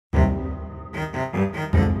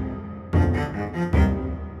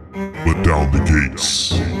let down the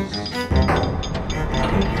gates.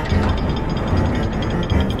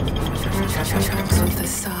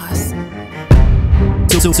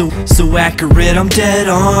 So accurate, I'm dead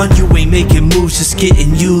on. You ain't making moves, just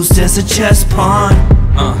getting used as a chess pawn.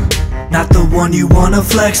 Not the one you wanna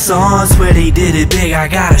flex on. Swear they did it big, I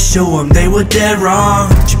gotta show them they were dead wrong.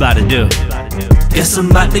 What you about to do? Guess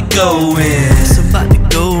I'm about to go in. Guess I'm about to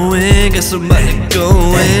go in. Guess I'm about to go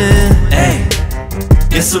in. Hey,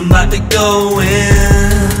 guess I'm about to go in.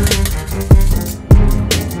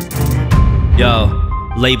 Yo,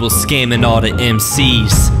 label scamming all the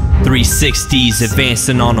MCs. 360s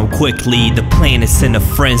advancing on them quickly. The planet's in a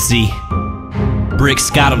frenzy.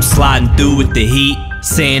 Bricks got them sliding through with the heat.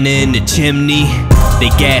 Sand in the chimney. They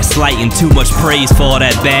gaslighting, too much praise for all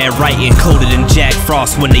that bad writing. Coated in Jack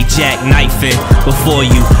Frost when they jackknifing. Before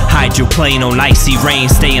you hydroplane on icy rain,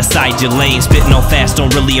 stay inside your lane. Spitting on fast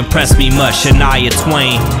don't really impress me much. Shania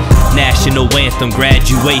Twain. National anthem,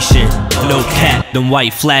 graduation. No cap, them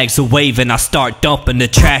white flags are waving. I start dumping, the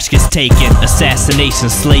trash gets taken. Assassination,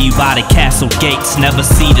 slay you by the castle gates. Never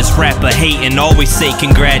see this rapper hating, always say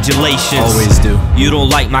congratulations. Always do. You don't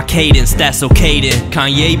like my cadence, that's okay then.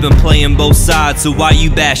 Kanye been playing both sides, so why you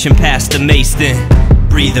bashing past the mace then?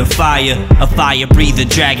 Breathing fire, a fire-breathing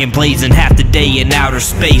dragon blazing half the day in outer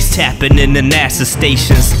space, tapping in the NASA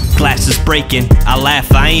stations. Glasses breaking, I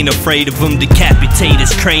laugh, I ain't afraid of him. Decapitate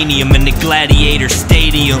his cranium in the Gladiator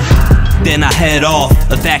Stadium. Then I head off,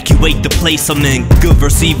 evacuate the place I'm in. Good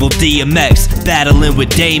vs evil DMX, battling with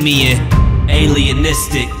Damien.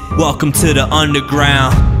 Alienistic, welcome to the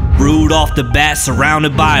underground. Rude off the bat,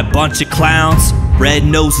 surrounded by a bunch of clowns. Red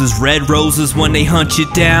noses, red roses when they hunt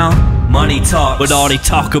you down. Money talks, but all they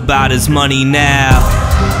talk about is money now.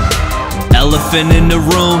 Elephant in the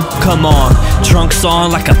room, come on. Trunks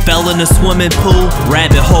on like I fell in a swimming pool.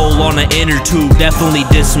 Rabbit hole on an inner tube, definitely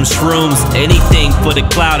did some shrooms. Anything for the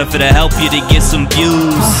cloud if it'll help you to get some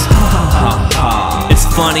views. It's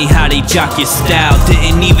funny how they jock your style.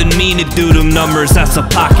 Didn't even mean to do them numbers, that's a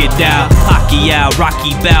pocket dial. Pacquiao,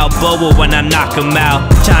 Rocky Balboa when I knock 'em out.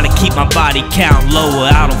 Trying to keep my body count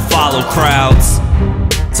lower, I don't follow crowds.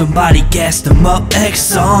 Somebody gassed them up,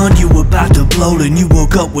 X on. You about to blow, then you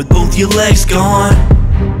woke up with both your legs gone.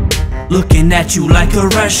 Looking at you like a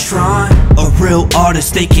restaurant. A real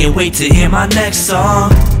artist, they can't wait to hear my next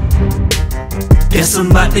song. Guess I'm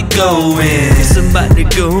about to go in. Guess I'm about to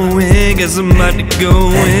go in. Guess I'm about to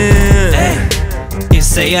go in. Hey, you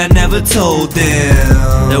say I never told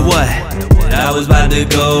them that what? That I was about to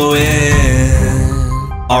go in.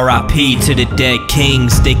 R.I.P. to the dead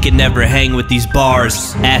kings, they can never hang with these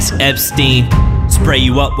bars. Ask Epstein, spray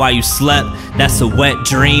you up while you slept, that's a wet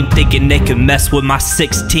dream. Thinking they can mess with my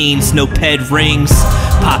 16s, no ped rings.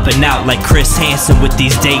 Popping out like Chris Hansen with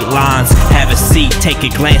these datelines. Have a seat, take a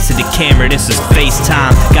glance at the camera, this is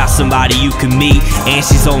FaceTime. Got somebody you can meet, and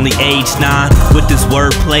she's only age 9. With this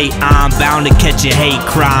wordplay, I'm bound to catch a hate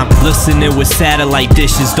crime. Listening with satellite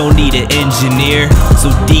dishes, don't need an engineer.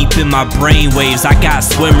 So deep in my brainwaves, I got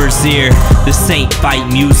swimmer's ear. This ain't fight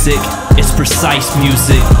music, it's precise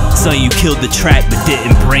music. So you killed the track but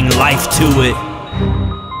didn't bring life to it.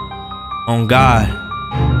 On God.